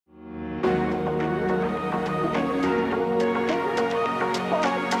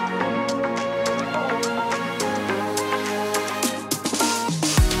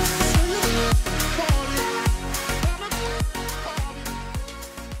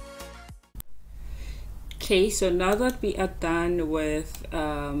Okay, so now that we are done with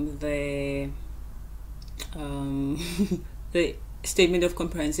the statement of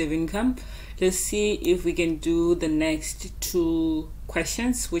comprehensive income, let's see if we can do the next two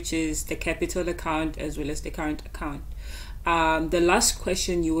questions, which is the capital account as well as the current account. The last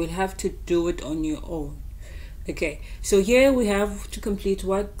question, you will have to do it on your own. Okay, so here we have to complete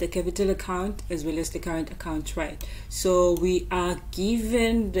what? The capital account as well as the current account, right? So we are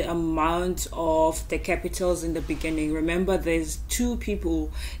given the amount of the capitals in the beginning. Remember, there's two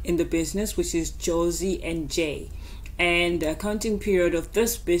people in the business, which is Josie and Jay. And the accounting period of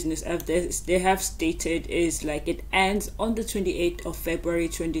this business, as they have stated, is like it ends on the 28th of February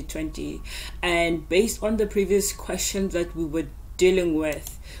 2020. And based on the previous questions that we were dealing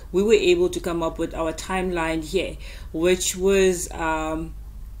with, we were able to come up with our timeline here, which was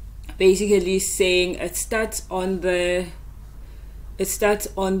basically saying it starts on the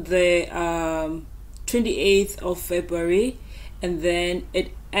 28th of February, and then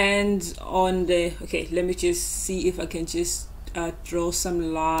it ends on the, okay, let me just see if I can just draw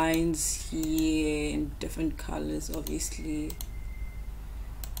some lines here in different colors, obviously.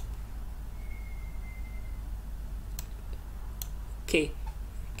 Okay,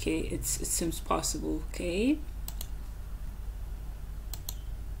 it seems possible. Okay,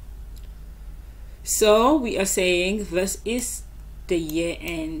 so we are saying this is the year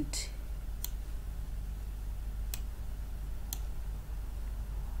end.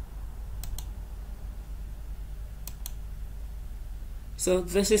 So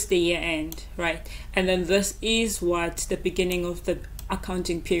this is the year end, right? And then this is what the beginning of the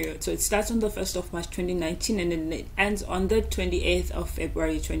accounting period. So it starts on the 1st of March 2019 and then it ends on the 28th of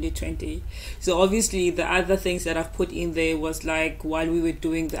February 2020. So obviously the other things that I've put in there was like while we were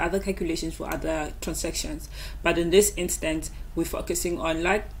doing the other calculations for other transactions, but in this instance we're focusing on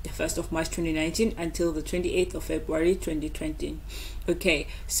like the 1st of March 2019 until the 28th of February 2020. Okay,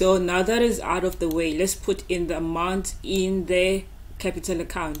 so now that is out of the way, let's put in the amount in the capital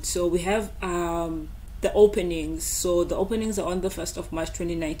account. So we have the openings. So the openings are on the 1st of March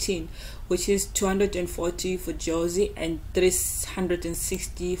 2019, which is 240 for Josie and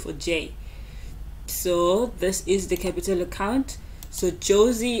 360 for Jay. So this is the capital account. So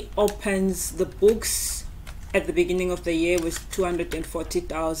Josie opens the books at the beginning of the year with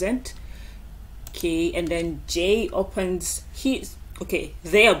 240,000. Okay, and then Jay opens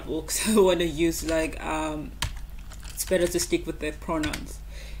their books. I want to use like it's better to stick with the pronouns.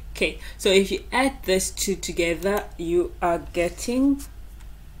 Okay, so if you add this two together, you are getting,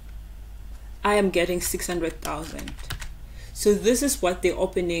 I am getting 600,000. So this is what they're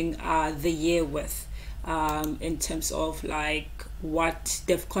opening the year with in terms of like what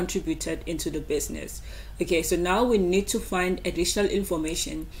they've contributed into the business. Okay, so now we need to find additional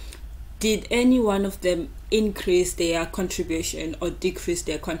information. Did any one of them increase their contribution or decrease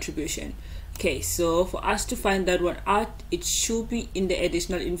their contribution? Okay, so for us to find that one out, it should be in the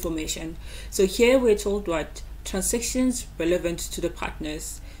additional information. So here we're told what? Transactions relevant to the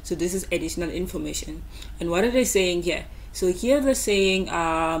partners. So this is additional information. And what are they saying here? So here they're saying,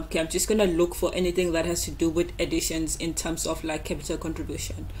 okay, I'm just gonna look for anything that has to do with additions in terms of like capital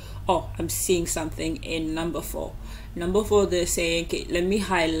contribution. Oh, I'm seeing something in number 4. Number 4, they're saying, okay, let me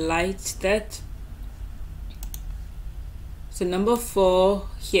highlight that. So number 4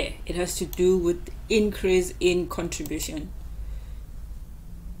 here, it has to do with increase in contribution.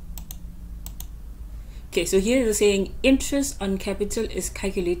 Okay, so here they're saying interest on capital is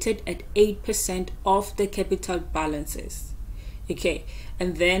calculated at 8% of the capital balances. Okay,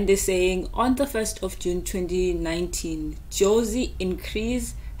 and then they're saying on the 1st of June 2019, Josie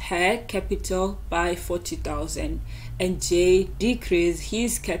increased her capital by 40,000 and Jay decreased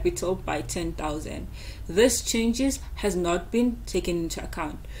his capital by 10,000. This changes has not been taken into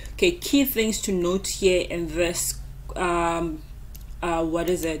account. Okay, key things to note here in this in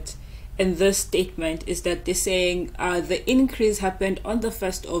this statement is that they're saying the increase happened on the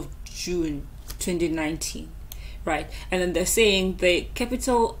 1st of June 2019, right? And then they're saying the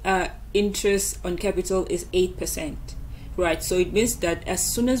capital interest on capital is 8%. Right, so it means that as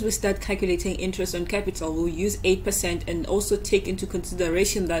soon as we start calculating interest on capital, we'll use 8% and also take into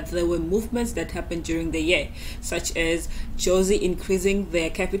consideration that there were movements that happened during the year, such as Josie increasing their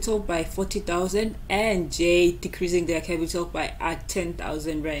capital by 40,000 and Jay decreasing their capital by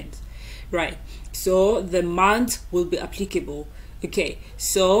 10,000 rand. Right, so the month will be applicable. Okay,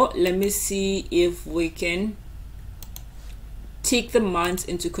 so let me see if we can take the months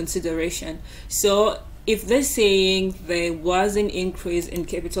into consideration. So if they're saying there was an increase in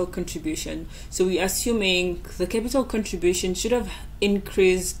capital contribution, so we're assuming the capital contribution should have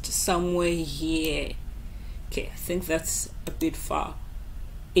increased somewhere here. Okay, I think that's a bit far.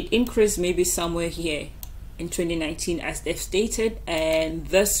 It increased maybe somewhere here in 2019 as they've stated, and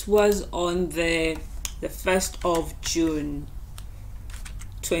this was on the 1st of June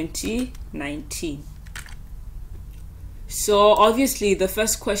 2019. So obviously the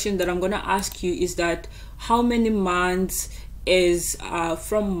first question that I'm going to ask you is that how many months is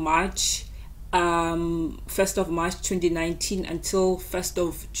from March 1st of March 2019 until 1st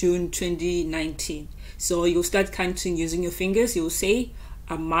of June 2019. So you'll start counting using your fingers. You'll say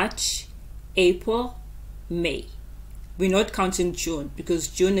March, April, May. We're not counting June because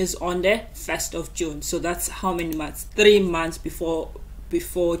June is on the 1st of June. So that's how many months? 3 months before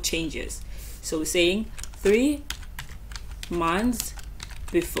changes. So we're saying 3 months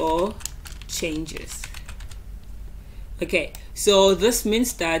before changes. Okay, so this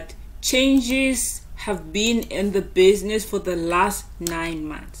means that changes have been in the business for the last 9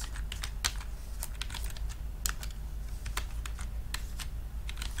 months.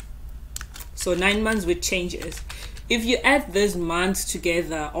 So 9 months with changes. If you add these months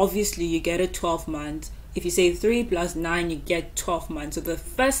together, obviously you get a 12 months. If you say 3 plus 9, you get 12 months. So the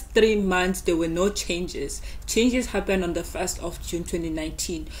first 3 months, there were no changes. Changes happened on the 1st of June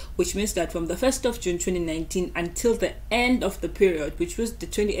 2019, which means that from the 1st of June 2019 until the end of the period, which was the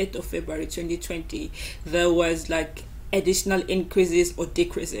 28th of February 2020, there was like additional increases or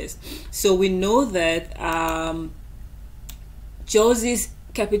decreases. So we know that Josie's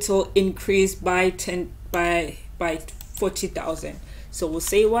capital increased by 40,000. So we'll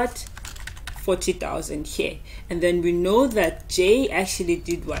say what? 40,000 here, and then we know that J actually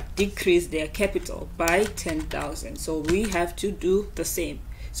did what? Decrease their capital by 10,000. So we have to do the same.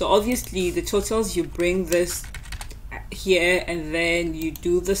 So obviously the totals, you bring this here and then you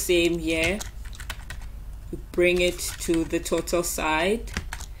do the same here. You bring it to the total side,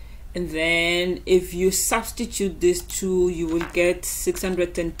 and then if you substitute these two, you will get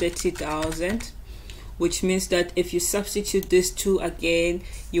 630,000. Which means that if you substitute these two again,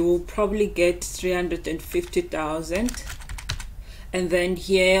 you will probably get 350,000. And then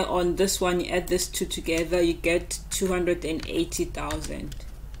here on this one, you add these two together, you get 280,000.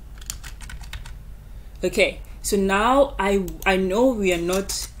 Okay, so now I know we are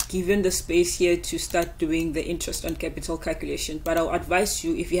not given the space here to start doing the interest on capital calculation, but I'll advise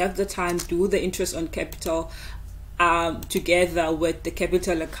you, if you have the time, do the interest on capital together with the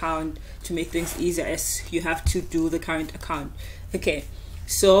capital account to make things easier, as you have to do the current account. Okay,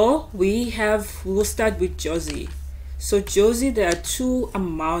 so we'll start with Josie. So Josie, there are 2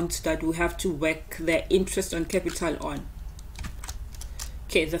 amounts that we have to work the interest on capital on.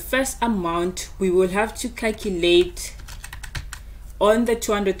 Okay, the first amount we will have to calculate on the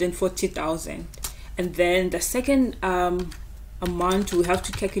 240,000, and then the second amount we have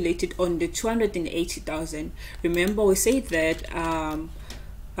to calculate it on the 280,000. Remember, we say that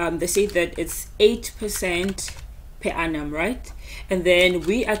they say that it's 8% per annum, right? And then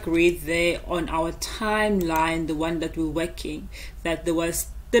we agreed there on our timeline, the one that we're working, that there was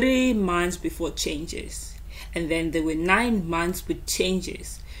 3 months before changes, and then there were 9 months with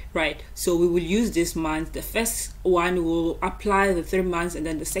changes, right? So we will use this month. The first one will apply the 3 months, and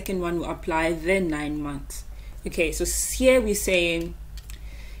then the second one will apply the 9 months. Okay, so here we're saying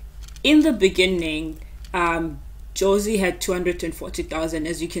in the beginning, Josie had 240,000,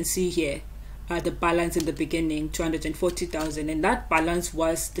 as you can see here, the balance in the beginning, 240,000, and that balance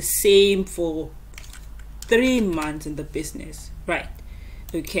was the same for 3 months in the business, right?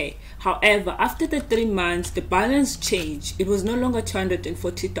 Okay, however, after the 3 months, the balance changed. It was no longer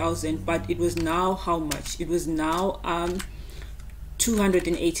 240,000, but it was now how much? It was now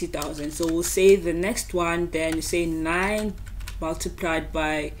 280,000. So we'll say the next one, then you say 9 multiplied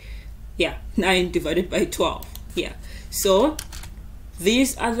by 9 divided by 12. Yeah, so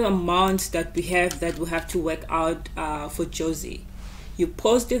these are the amounts that we have to work out for Josie. You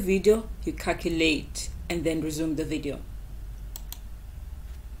pause the video, you calculate, and then resume the video.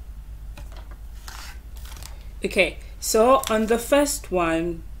 Okay, so on the first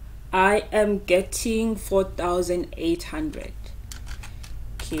one, I am getting 4,800.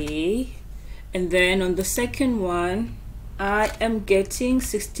 Okay, and then on the second one, I am getting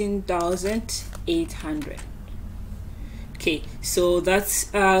 16,800. Okay, so that's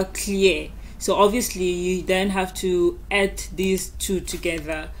clear. So obviously you then have to add these two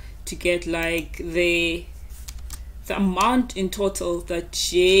together to get like the amount in total that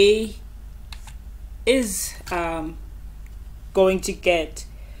J is going to get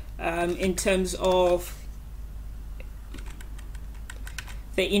in terms of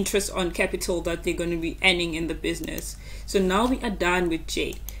the interest on capital that they're going to be earning in the business. So now we are done with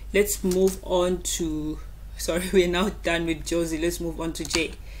J. Let's move on to sorry, we're now done with Josie. Let's move on to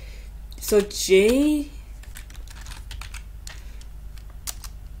J. So J,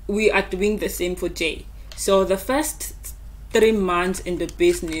 we are doing the same for J. So the first 3 months in the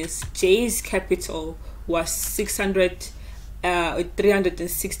business, J's capital was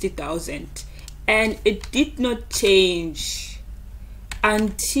 360,000, and it did not change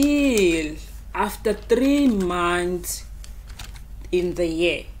until after 3 months in the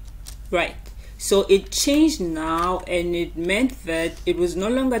year, right? So it changed now, and it meant that it was no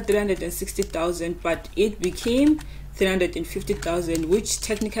longer 360,000, but it became 350,000, which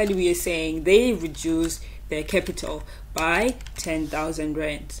technically we are saying they reduced their capital by 10,000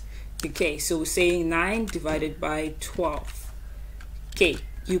 rands. Okay, so we're saying 9 divided by 12. Okay,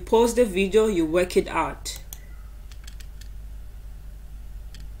 you pause the video, you work it out.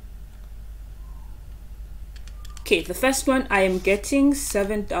 Okay, the first one I am getting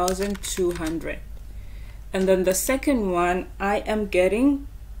 7,200, and then the second one I am getting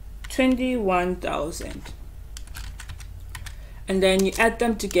 21,000, and then you add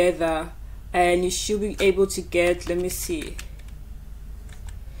them together and you should be able to get, let me see,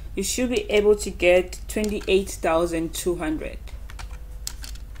 you should be able to get 28,200.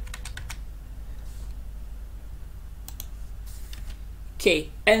 Okay,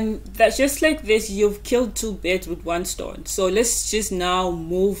 and that's just like this, you've killed 2 birds with 1 stone. So let's just now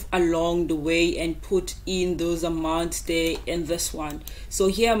move along the way and put in those amounts there in this one. So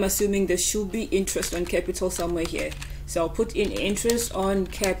here I'm assuming there should be interest on capital somewhere here. So I'll put in interest on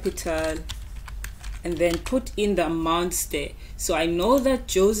capital and then put in the amounts there. So I know that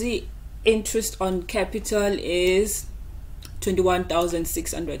Josie interest on capital is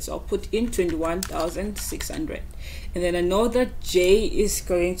 21,600, so I'll put in 21,600, and then I know that J is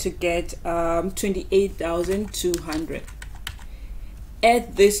going to get 28,200.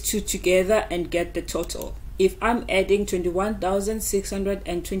 Add these two together and get the total. If I'm adding 21,600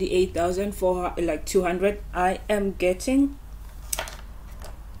 and 28,200, I am getting,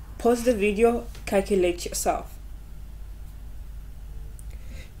 pause the video, calculate yourself.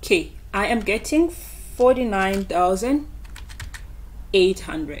 Okay, I am getting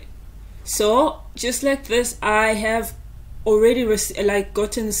 49,800. So just like this, I have already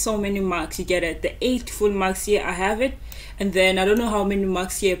gotten so many marks. You get it, the 8 full marks here, I have it, and then I don't know how many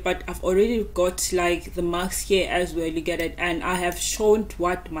marks here, but I've already got like the marks here as well. You get it, and I have shown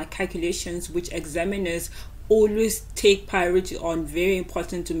what my calculations, which examiners always take priority on. Very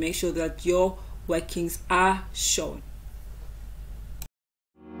important to make sure that your workings are shown.